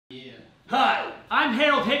Hi, I'm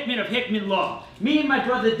Harold Hickman of Hickman Law. Me and my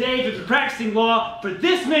brother Dave have been practicing law for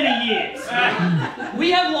this many years.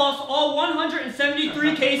 We have lost all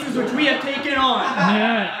 173 cases which we have taken on.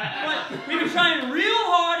 But we've been trying real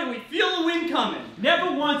hard and we feel the wind coming.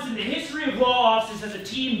 Never once in the history of law offices has a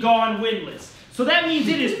team gone winless. So that means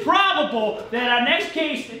it is probable that our next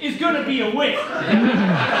case is going to be a win.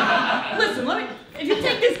 Listen, if you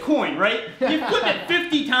take this coin, right, you flip it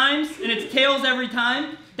 50 times and it's tails every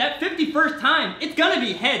time, that 51st time, it's going to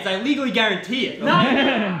be heads, I legally guarantee it.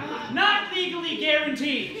 Not legally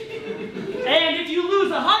guaranteed. And if you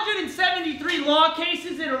lose 173 law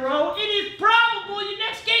cases in a row, it is probable your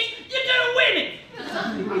next case, you're going to win it.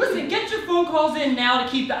 Listen, get your phone calls in now to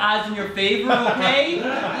keep the odds in your favor, okay?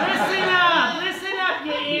 Listen up,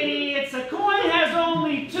 you idiots. A coin has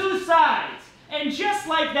only two sides. And just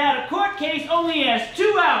like that, a court case only has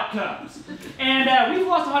two outcomes. And we've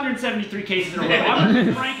lost 173 cases in a row. I'm going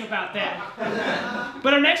to be frank about that.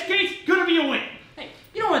 But our next case, gonna be a win. Hey,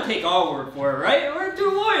 you don't want to take our word for it, right? We're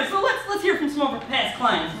two lawyers, so let's hear from some of our past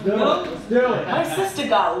clients. Let's do it. My sister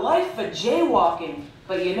got life for jaywalking,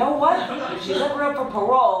 but you know what? If she's ever up for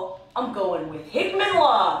parole, I'm going with Hickman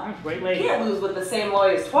Law. Great lady. Can't lose with the same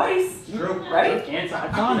lawyers twice. True. Right? It's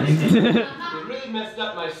honest. They really messed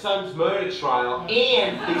up my son's murder trial,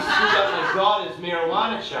 and they screwed up my daughter's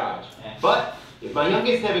marijuana charge. But if my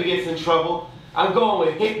youngest never gets in trouble, I'm going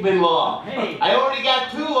with Hickman Law. Hey. I already got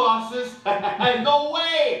 2 losses. No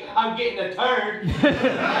way I'm getting a turn.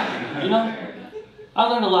 You know, I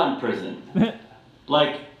learned a lot in prison.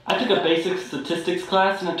 Like, I took a basic statistics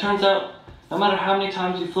class, and it turns out no matter how many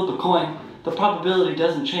times you flip a coin, the probability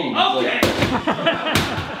doesn't change. Okay.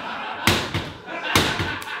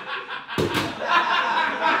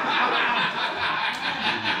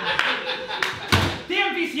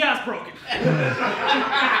 Damn VCR's broken.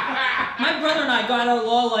 My brother and I got our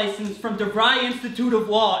law license from DeVry Institute of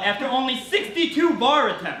Law after only 62 bar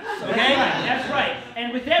attempts, okay? That's right.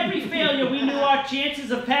 And with every failure, we knew our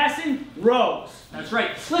chances of passing rose. That's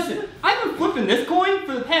right. Listen, I've been flipping this coin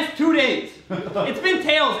for the past 2 days. It's been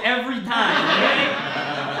tails every time, okay?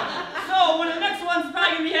 So, when the next one's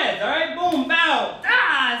probably gonna be heads, alright? Boom, bow,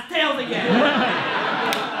 it's tails again.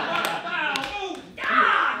 Bow, boom, come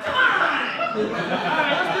on!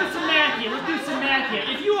 Alright, let's do some math here.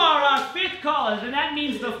 If you are our 5th caller, then that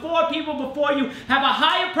means the 4 people before you have a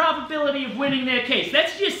higher probability of winning their case.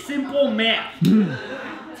 That's just simple math. Tails,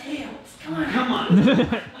 come on. I'm not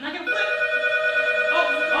gonna flip.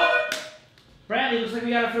 Oh. Bradley, looks like we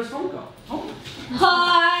got our first phone call. Oh.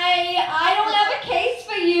 Hi, I don't have a case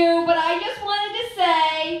for you, but I just wanted to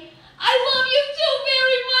say I love you too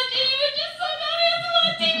very much, and you're just so handsome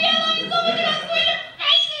on TV. I love you so much, and I swear your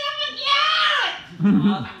face is up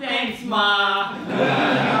again. Thanks, Ma.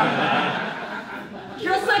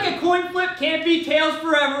 Just like a coin flip can't be tails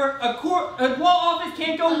forever, a law office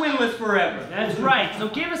can't go winless forever. That's right. So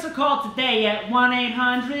give us a call today at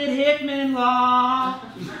 1-800-HICKMAN-LAW.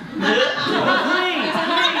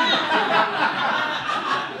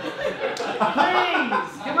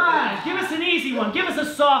 Please, come on, give us an easy one. Give us a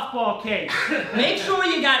softball case. Make sure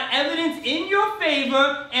you got evidence in your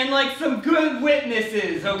favor and like some good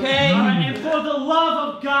witnesses, okay? All right, and for the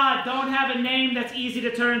love of God, don't have a name that's easy to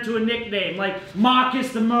turn into a nickname, like Marcus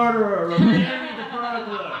the Murderer or Mary the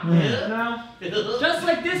Burglar. No? Just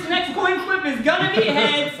like this next coin flip is gonna be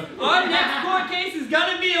heads, our next court case is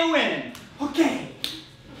gonna be a win. Okay.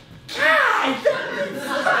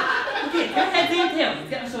 Okay, got heads and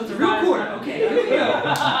tails. So it's a real quarter. Okay, here we go.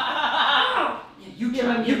 Yeah, you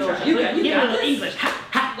try. You got Give a little this. English.